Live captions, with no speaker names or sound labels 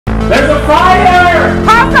fire!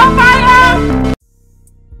 House on fire!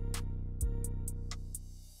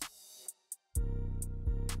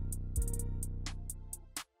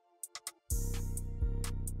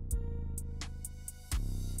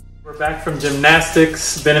 We're back from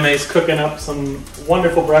gymnastics. Bename's cooking up some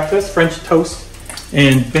wonderful breakfast, French toast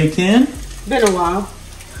and bacon. Been a while.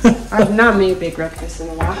 I've not made big breakfast in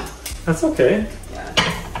a while. That's okay.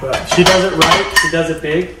 Yeah. But she does it right, she does it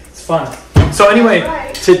big, it's fun. So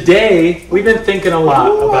anyway, today we've been thinking a lot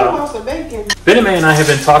about, Bename and I have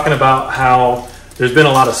been talking about how there's been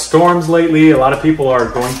a lot of storms lately. A lot of people are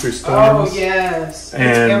going through storms. Oh yes, and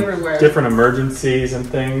it's everywhere. Different emergencies and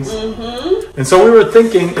things. Mm-hmm. And so we were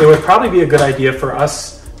thinking it would probably be a good idea for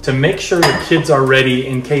us to make sure the kids are ready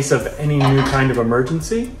in case of any new kind of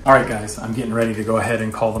emergency. All right guys, I'm getting ready to go ahead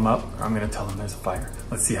and call them up. I'm gonna tell them there's a fire.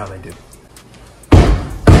 Let's see how they do.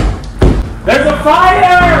 There's a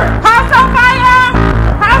fire! House on fire!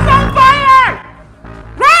 House on fire!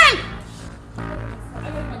 Run!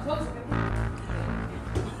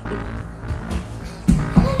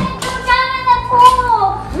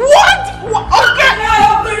 What? Okay. No,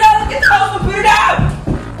 put it out. Get the hose and put it out.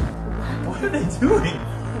 What are they doing?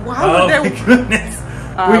 Why would Oh they? my goodness.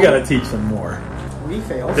 We gotta teach them more. We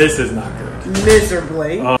failed. This is not good.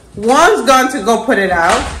 Miserably. One's gone to go put it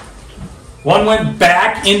out. One went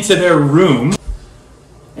back into their room,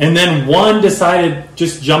 and then one decided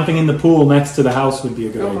just jumping in the pool next to the house would be a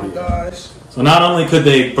good idea. Oh my gosh. So not only could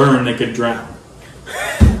they burn, they could drown.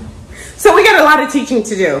 So we got a lot of teaching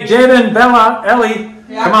to do. Jaden, Bella, Ellie,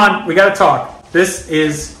 come on, we gotta talk. This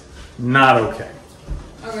is not okay.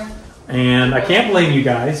 Okay. And I can't blame you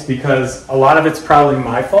guys because a lot of it's probably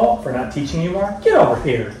my fault for not teaching you more. Get over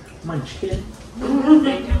here, munchkin.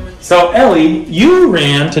 So Ellie, you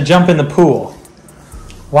ran to jump in the pool.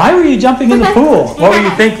 Why were you jumping in the pool? What were you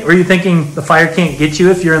thinking? Were you thinking the fire can't get you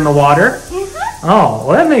if you're in the water? Oh,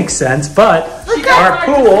 well that makes sense. But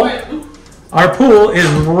our pool is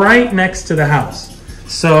right next to the house.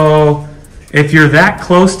 So if you're that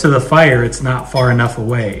close to the fire, it's not far enough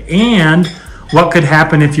away. And what could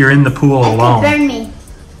happen if you're in the pool alone? Burn me.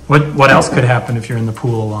 What else could happen if you're in the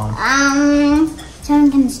pool alone? Someone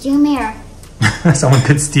can steal me or... Someone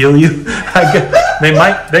could steal you? I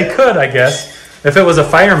guess, they could, I guess. If it was a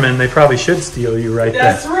fireman, they probably should steal you right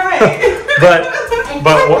there. That's right.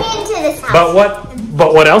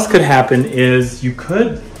 but what else could happen is you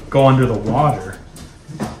could go under the water,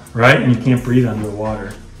 right? And you can't breathe under the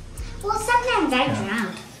water. Well, sometimes I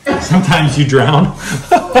drown. Sometimes you drown.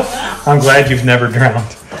 I'm glad you've never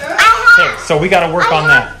drowned. Okay, so we got to work on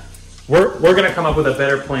that. We're going to come up with a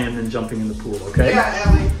better plan than jumping in the pool, okay? Yeah,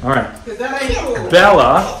 Ellie. All right. That ain't cool.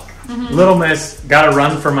 Bella, little miss, got to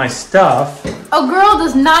run for my stuff. A girl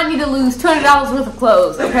does not need to lose $200 worth of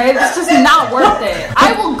clothes, okay? It's just not worth it.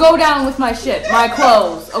 I will go down with my shit, my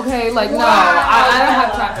clothes, okay? Like, no, I don't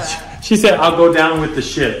have time for that. She said, I'll go down with the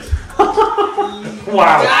shit.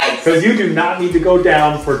 Wow. Because you do not need to go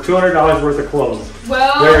down for $200 worth of clothes.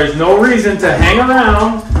 Well, there is no reason to hang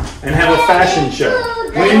around and have a fashion show.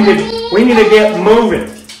 We need to get moving.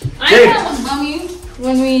 I kind of look bummy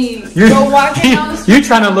when we go walking down the street. You're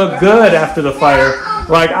trying to look good after the fire.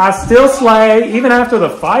 Like, I still slay even after the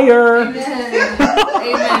fire.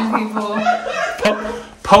 Amen, people.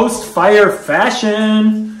 Post-fire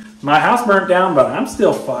fashion. My house burnt down, but I'm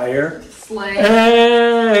still fire. Slay.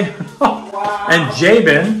 Hey. Wow. And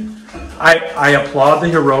Jabin, I applaud the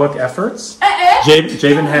heroic efforts.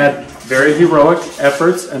 Jabin had very heroic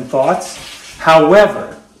efforts and thoughts.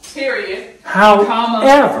 However, period,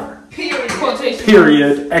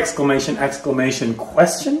 exclamation,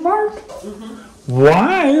 question mark?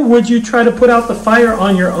 Why would you try to put out the fire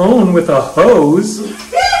on your own with a hose?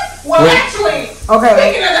 Well, actually,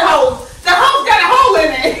 speaking of the hose got a hole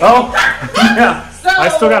in it. Oh, yeah. So, I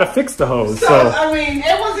still got to fix the hose. So I mean,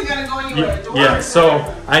 it wasn't going to go anywhere. Yeah, so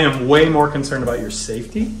I am way more concerned about your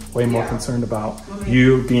safety, way more concerned about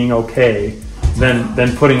you being okay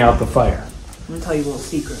than putting out the fire. I'm going to tell you a little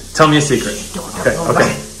secret. Tell me a secret. Okay.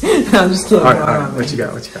 I'm just kidding. All right. What you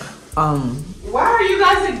got? Why are you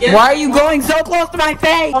guys against? Why are you going so close to my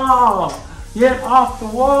face? Oh, get off the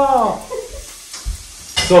wall.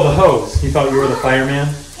 So the hose, you thought you were the fireman?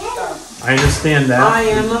 I understand that. I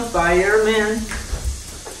am a fireman.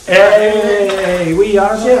 Hey, we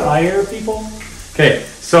are the fire people. Okay,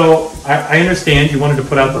 so I understand you wanted to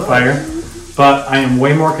put out the fire, but I am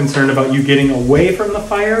way more concerned about you getting away from the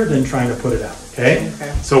fire than trying to put it out. Okay?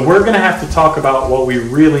 So we're going to have to talk about what we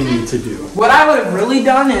really need to do. What I would have really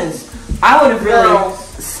done is, I would have really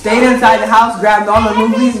stayed inside the house, grabbed all the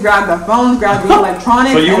movies, grabbed the phones, grabbed the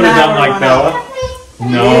electronics. So you would have done like Bella?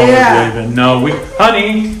 No, yeah. David, no.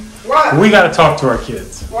 Honey, What? We got to talk to our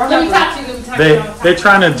kids. They're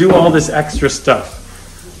trying to do all this extra stuff.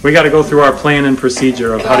 We got to go through our plan and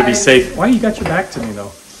procedure of how to be safe. Why you got your back to me though?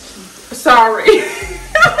 Sorry.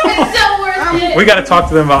 It's so worth it. We got to talk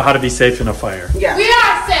to them about how to be safe in a fire. Yeah. We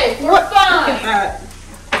are safe. We're fine.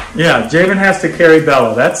 Yeah, Javen has to carry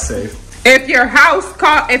Bella. That's safe. If our house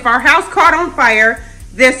caught on fire,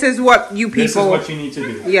 this is what you people. This is what you need to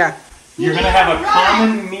do. Yeah. You're going to have a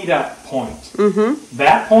common meetup point. Mm-hmm.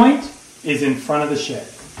 That point is in front of the shed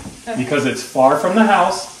because it's far from the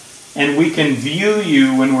house and we can view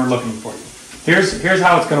you when we're looking for you. Here's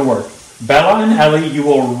how it's going to work. Bella and Ellie, you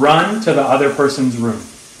will run to the other person's room.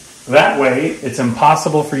 That way, it's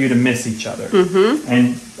impossible for you to miss each other. Mm-hmm.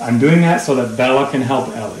 And I'm doing that so that Bella can help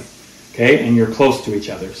Ellie. Okay? And you're close to each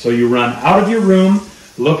other. So you run out of your room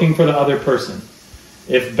looking for the other person.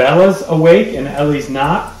 If Bella's awake and Ellie's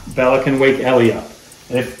not, Bella can wake Ellie up.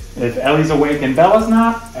 If Ellie's awake and Bella's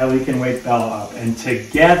not, Ellie can wake Bella up. And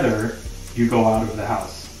together, you go out of the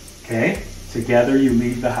house. Okay? Together, you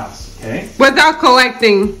leave the house. Okay? Without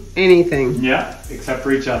collecting anything. Yeah, except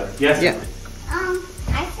for each other. Yes? Yeah.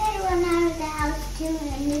 I said run out of the house too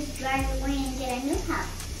and just drive away and get a new house.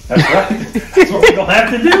 That's right. That's what we're going to have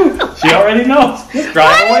to do. She already knows. Just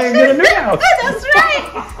drive away and get a new house. That's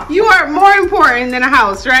right. You are more important than a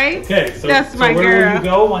house, right? Okay, so, That's my where girl. will you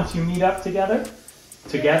go once you meet up together?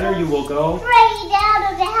 Together you will go Straight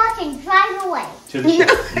out of the house and drive away. to the shed.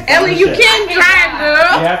 Ellie, you can't drive,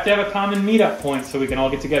 girl. You have to have a common meetup point so we can all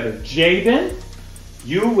get together. Jaden,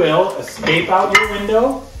 you will escape out your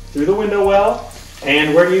window, through the window well,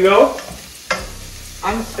 and where do you go?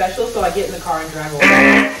 I'm special, so I get in the car and drive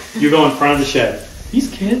away. You go in front of the shed. These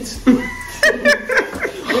kids. We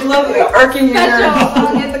love irking your nerves.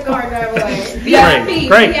 I'll get the car, drive away.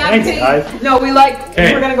 Great. Thanks, guys. No, we're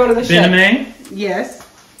gonna go to the shed. Bename, Yes.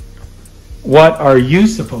 what are you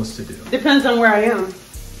supposed to do? Depends on where I am.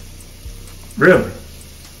 Really?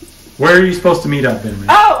 Where are you supposed to meet up, Benjamin?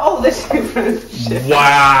 Oh, this is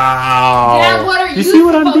Wow. Yeah, what are you see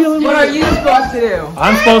what I'm supposed dealing to with? What are you supposed to do?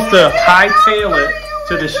 I'm supposed to hightail it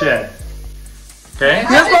to the shed. Okay?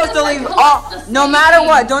 You're supposed to leave no matter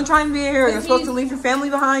what. Don't try and be a hero. You're supposed to leave your family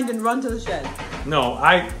behind and run to the shed. No,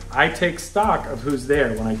 I take stock of who's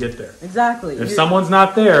there when I get there. Exactly. If someone's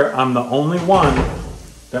not there, I'm the only one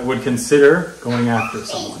that would consider going after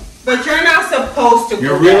someone. But you're not supposed to.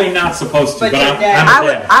 You're really not supposed to, but you're I'm dead. a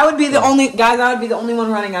dad. I would be the only guys. I would be the only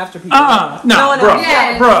one running after people. No, one bro, else.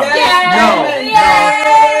 Yes. bro,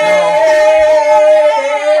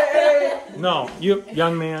 Yay! no, you,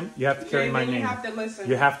 young man, you have to carry my You name. have to listen.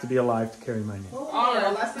 You have to be alive to carry my name. All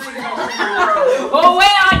right, let's not get off. Oh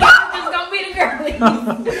wait, I guess it's gonna be the girlies.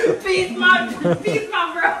 Peace, my bro. Peace, my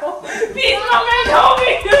man,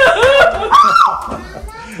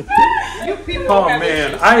 You people Oh have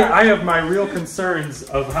man, issues. I have my real concerns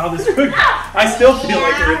of how this would. I still feel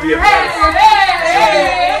like it would be a mess. Hey,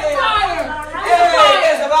 it's fire.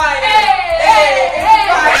 It's a fire.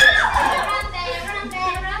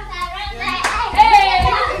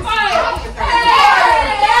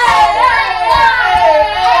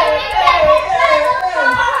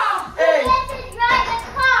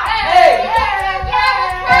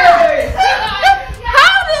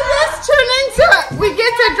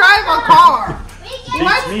 Drive a car.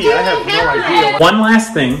 Beats me, I have no idea. One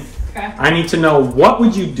last thing, I need to know, what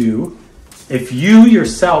would you do if you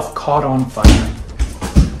yourself caught on fire?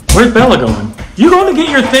 Where's Bella going? You going to get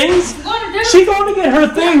your things? She going to get her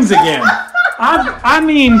things again. I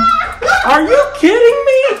mean, are you kidding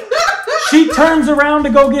me? She turns around to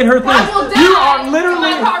go get her things. You are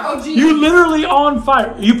literally on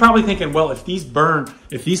fire. You probably thinking, well, if these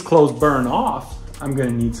clothes burn off, I'm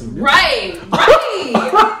gonna need some new. Right.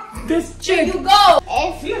 This Here chick. you go.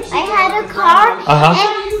 If I had a car, and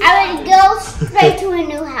I would go straight to a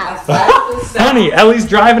new house. Honey, Ellie's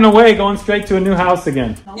driving away, going straight to a new house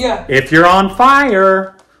again. Yeah. If you're on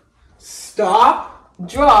fire. Stop,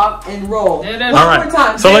 drop, and roll. All One right, more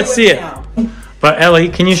time. so Say let's with see me it. now. But Ellie,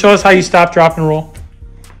 can you show us how you stop, drop, and roll?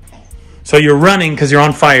 So you're running because you're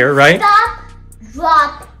on fire, right? Stop,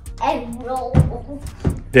 drop, and roll.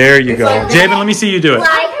 There you go. like- Javen, let me see you do it.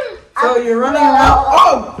 So you're running around.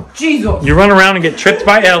 Oh, Jesus. You run around and get tripped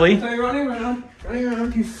by Ellie. So you're running around.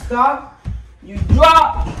 You stop. You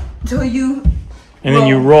drop till you. And then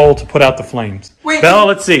you roll to put out the flames. Wait. Bella,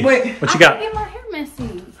 let's see. Wait. What you got? Get my hair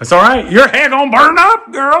messy. That's all right. Your hair gonna burn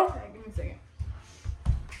up, girl. Give me a second.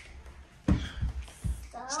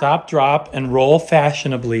 Stop, drop, and roll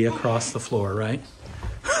fashionably across the floor, right?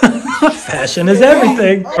 Fashion is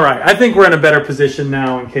everything. All right, I think we're in a better position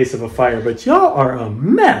now in case of a fire, but y'all are a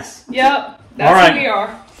mess. Yep. That's All right. who we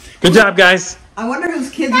are. Good job, guys. I wonder whose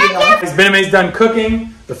kids we are. Miss Beneme's done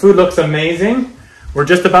cooking. The food looks amazing. We're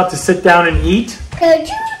just about to sit down and eat. Go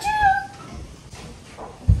choo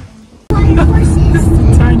This is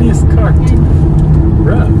the tiniest cart.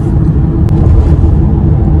 Rough.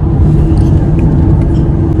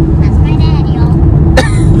 That's my daddy, y'all.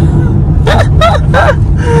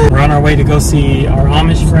 We're on our way to go see our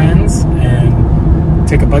Amish friends and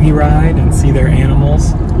take a buggy ride and see their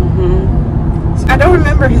animals. I don't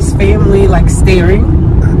remember his family like staring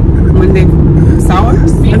when they saw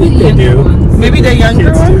us. I think they do. Maybe the younger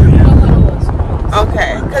Kids one. do, yeah.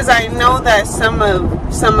 Okay, because I know that some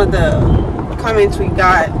of the comments we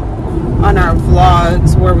got on our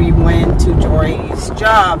vlogs where we went to Jory's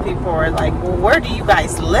job, people were like, "Well, where do you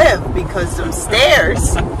guys live? Because some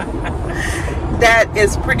stairs." That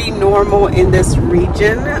is pretty normal in this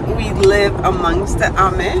region. We live amongst the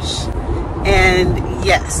Amish, and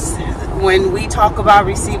yes, when we talk about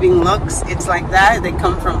receiving looks, it's like that. They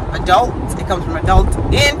come from adults. It comes from adults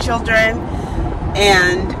and children.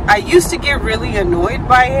 And I used to get really annoyed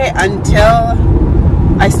by it until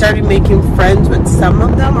I started making friends with some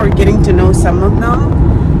of them or getting to know some of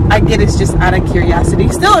them. I get it's just out of curiosity.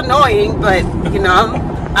 Still annoying, but you know,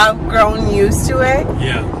 I've grown used to it.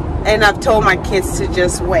 Yeah. And I've told my kids to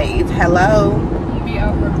just wave hello. Be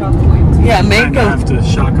awkward probably. Yeah, I make them. have to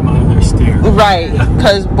shock them out of their stare. Right,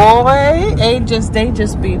 because boy, they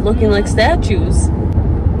just be looking like statues.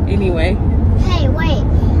 Anyway. Hey, wait.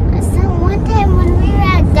 So one time when we were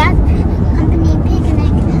at that company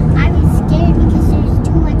picnic, I was scared because there was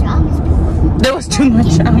too much Amish people. There was too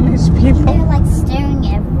much Amish people. They were like staring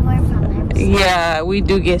everywhere from every side. Yeah, we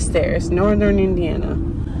do get stares. Northern Indiana.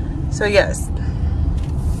 So yes,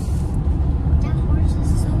 That horse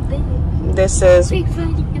is so big. this is Big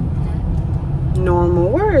fighting him. normal.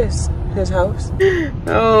 Where is his house?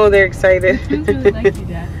 Oh, they're excited.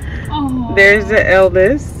 Oh. There's the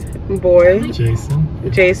eldest boy,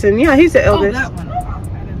 Jason. Jason. Yeah, he's the Oh, eldest. that one.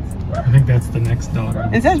 I think that's the next daughter.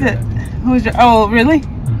 Is that the who's? Oh, really?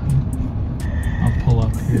 I'll pull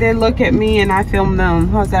up here. They look at me and I film them.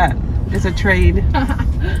 How's that? It's a trade.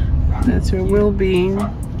 That's who we'll be.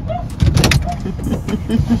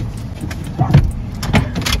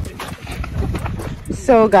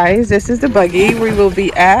 So guys, this is the buggy we will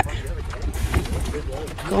be at.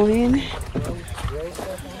 Going.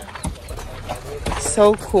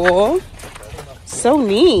 So cool. So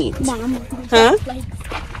neat. Mom. Huh?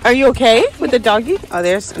 Are you okay with the doggy? Oh,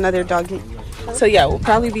 there's another doggy. So yeah, we'll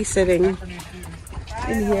probably be sitting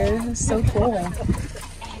in here. It's so cool.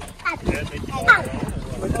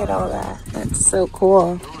 Look at all that. That's so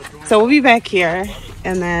cool. So we'll be back here,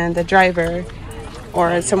 and then the driver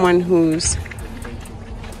or someone who's,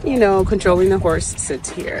 you know, controlling the horse sits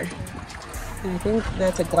here. And I think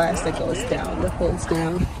that's a glass that goes down, that folds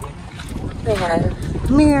down. They have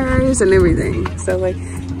mirrors and everything. So like,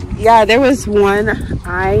 yeah, there was one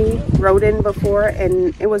I rode in before,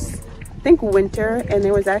 and it was, I think, winter, and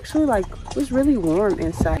it was actually like, it was really warm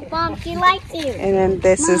inside. Mom, she likes you. And then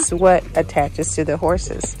this is what attaches to the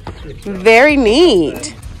horses. Very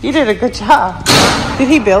neat. You did a good job. Did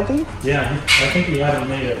he build these? Yeah, I think he had it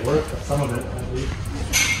made it work, some of it at least.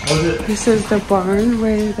 Was it? This is the barn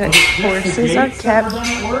where the horses are kept.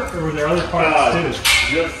 Work, or were there other parts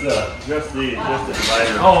too? Just the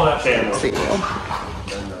divider. Oh, that's channel.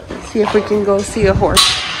 See if we can go see a horse.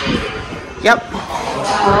 Yep.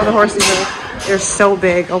 All the horses they're so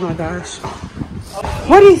big. Oh my gosh.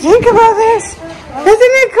 What do you think about this? Isn't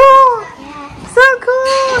it cool? So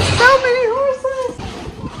cool. So many horses.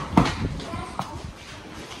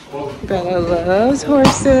 Bella loves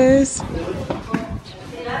horses.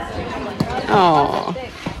 Oh,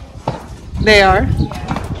 they are.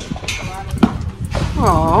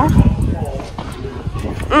 Oh,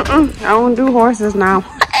 I don't do horses now.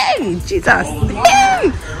 Hey, Jesus!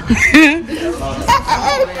 Hey.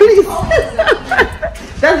 Please.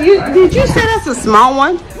 Did you say that's a small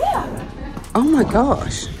one? Yeah. Oh my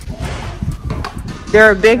gosh.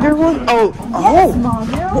 They're a bigger one. Oh,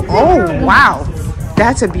 wow!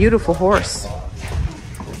 That's a beautiful horse.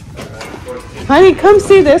 Honey, come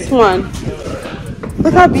see this one.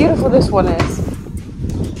 Look how beautiful this one is.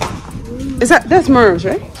 That's Merv's,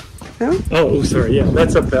 right? No? Oh, sorry, yeah.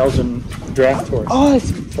 That's a Belgian draft horse. Oh,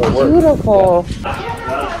 it's beautiful.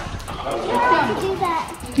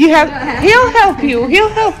 He'll help you. He'll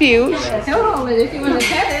help you. He'll hold it if you want to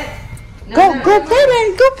pet it. Go pet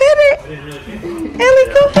it. Go pet it. Ellie,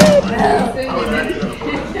 go pet it.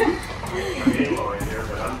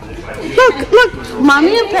 Look,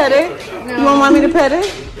 mommy and pet it. You want mommy to pet it?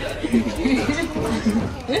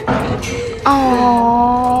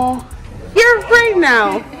 Oh, you're afraid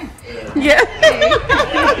now. Yeah.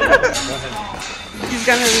 He's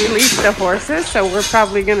gonna release the horses, so we're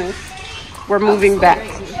probably we're moving back.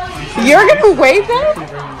 You're gonna wave them?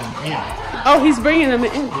 Oh, he's bringing them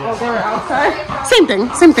in. Oh, they're outside. Same thing.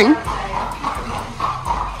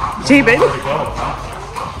 Jabin.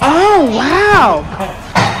 Oh, wow.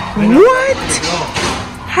 What?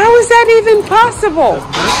 How is that even possible?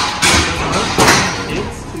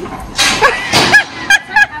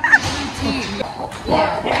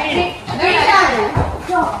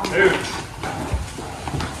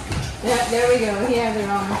 Yeah, there we go. He has it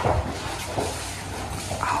on.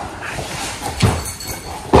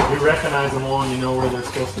 You recognize them all and you know where they're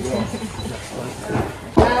supposed to go.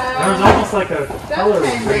 There's almost like a color.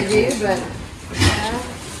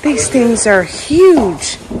 These things are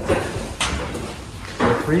huge. There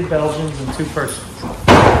are 3 Belgians and 2 Persians.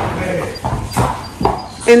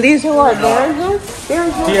 And these are what? He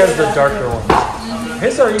has the darker ones.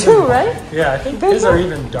 His are even 2, right? Yeah, I think his are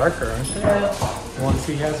even darker, aren't they? The ones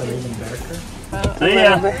he has are even darker. See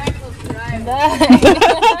ya.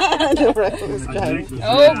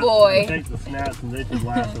 Oh boy. Take the snaps and they can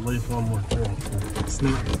last at least one more trip.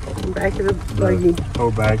 Back of the buggy.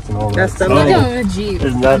 Toe backs and all that. That's the stuff. life.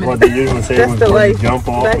 Isn't that what they usually say? That's the life. Jump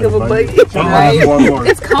off Back of a buggy. Right. One more.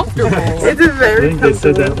 It's comfortable. It's a I very think they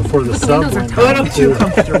said that before the sub went. A little too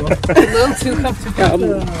comfortable. A little too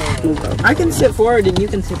comfortable. I can sit forward and you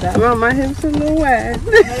can sit back. Well, my hips are a little wide.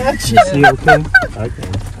 See, okay? I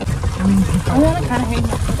can. I want to kind of hang.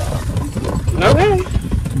 Okay.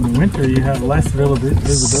 In the winter, you have less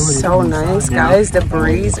visibility. So nice, guys. The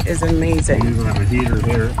breeze is amazing. You have a heater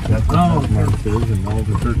here. That's what the mark is, and all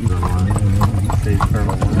the curtains are on it. And then it stays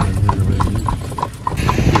thermal warm in here already.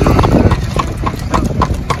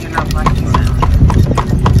 You're not liking sound.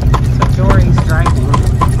 So Dory's driving.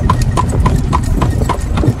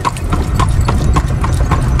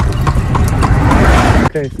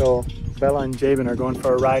 Okay, so Bella and Jabin are going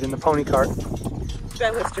for a ride in the pony cart.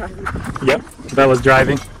 Bella's driving. Yep, Bella's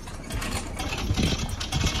driving.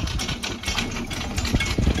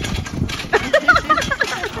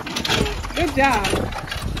 Good job.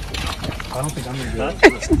 I don't think I'm gonna do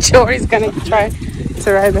it. Jory's gonna try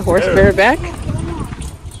to ride the horse bareback.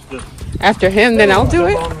 After him, then I'll do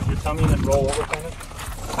it. With your tummy and then roll over kind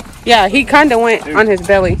of. Yeah, he kind of went on his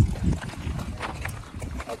belly.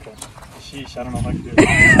 Okay. Sheesh, I don't know if I can do it.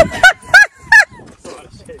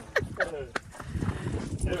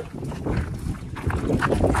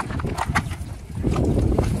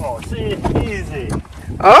 Oh, see? Easy.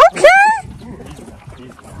 Okay.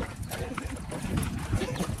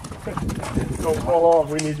 Don't fall off.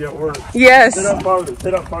 We need you at work. Yes. Sit up farther.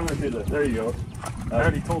 Sit up farther to the. There you go. I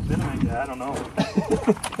already told Dinamite that, I don't know.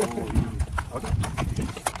 Okay.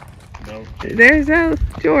 No. There's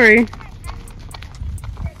Jory.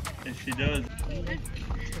 If she does.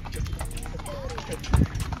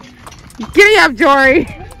 Giddy up, Jory.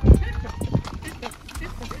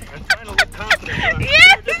 I'm trying to look confident.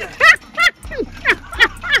 Kneel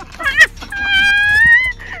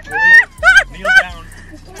down.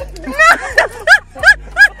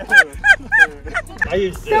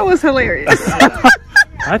 That was hilarious.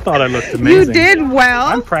 I thought I looked amazing. You did well.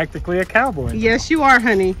 I'm practically a cowboy. Yes, you are,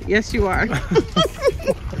 honey. Yes, you are.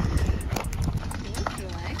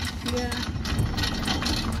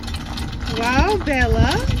 Wow,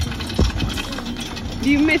 Bella. Do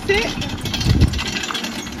you miss it?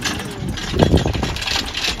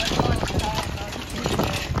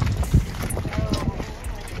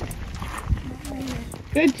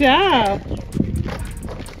 Good job.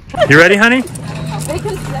 You ready, honey?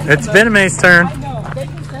 It's Benama's turn. I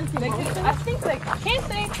think they can't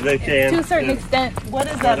they? They can. To a certain extent. What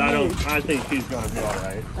does But that I mean? don't. I think she's gonna be all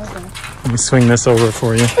right. Let me swing this over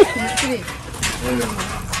for you.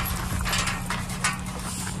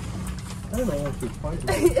 I don't know if it's fun.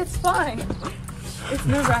 It's fine. It's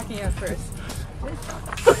nerve-wracking at first.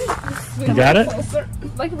 You got it?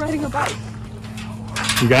 Like riding a bike.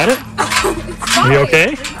 You got it? Are you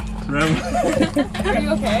okay? Are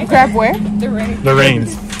you okay? Grab where? The reins. The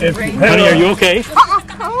reins. Honey, are you okay?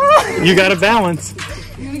 You got to balance.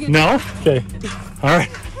 No? Okay. All right.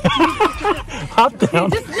 Hop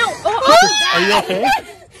down. Are you okay?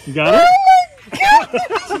 You got it?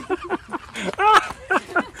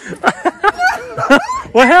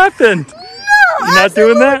 What happened? No, you're not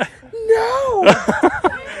doing that? No.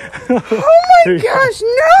 Oh my gosh,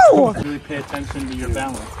 no. Really pay attention to your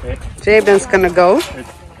balance, okay? Jabin's gonna go.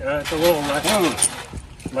 It's a little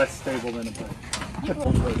less stable than a bike.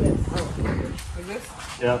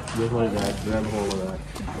 Yeah, just like that. Grab a hold of that.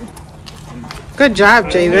 Good job,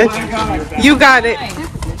 Jabin. You got it.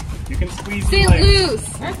 You can squeeze Stay your legs. loose.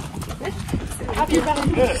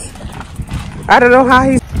 I don't know how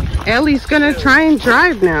he's... Ellie's gonna try and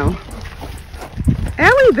drive now.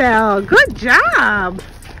 Ellie Bell, good job.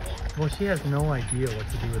 Well, she has no idea what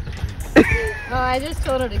to do with the thing. Oh, I just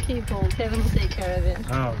told her to keep hold. Kevin will take care of it.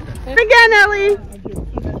 Oh, okay. Again, Ellie.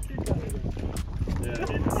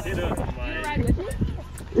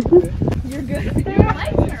 You're good. You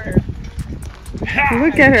like her.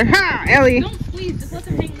 Look at her. Ha, Ellie. Don't squeeze. Just let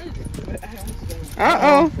them hang loose.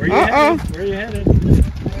 Uh-oh. Where you Uh-oh. headed? Where you headed?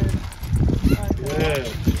 Good.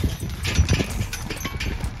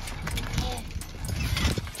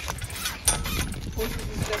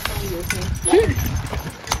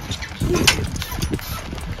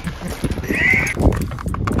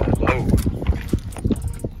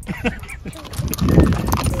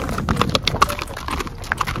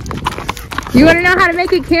 You want to know how to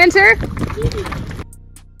make it canter?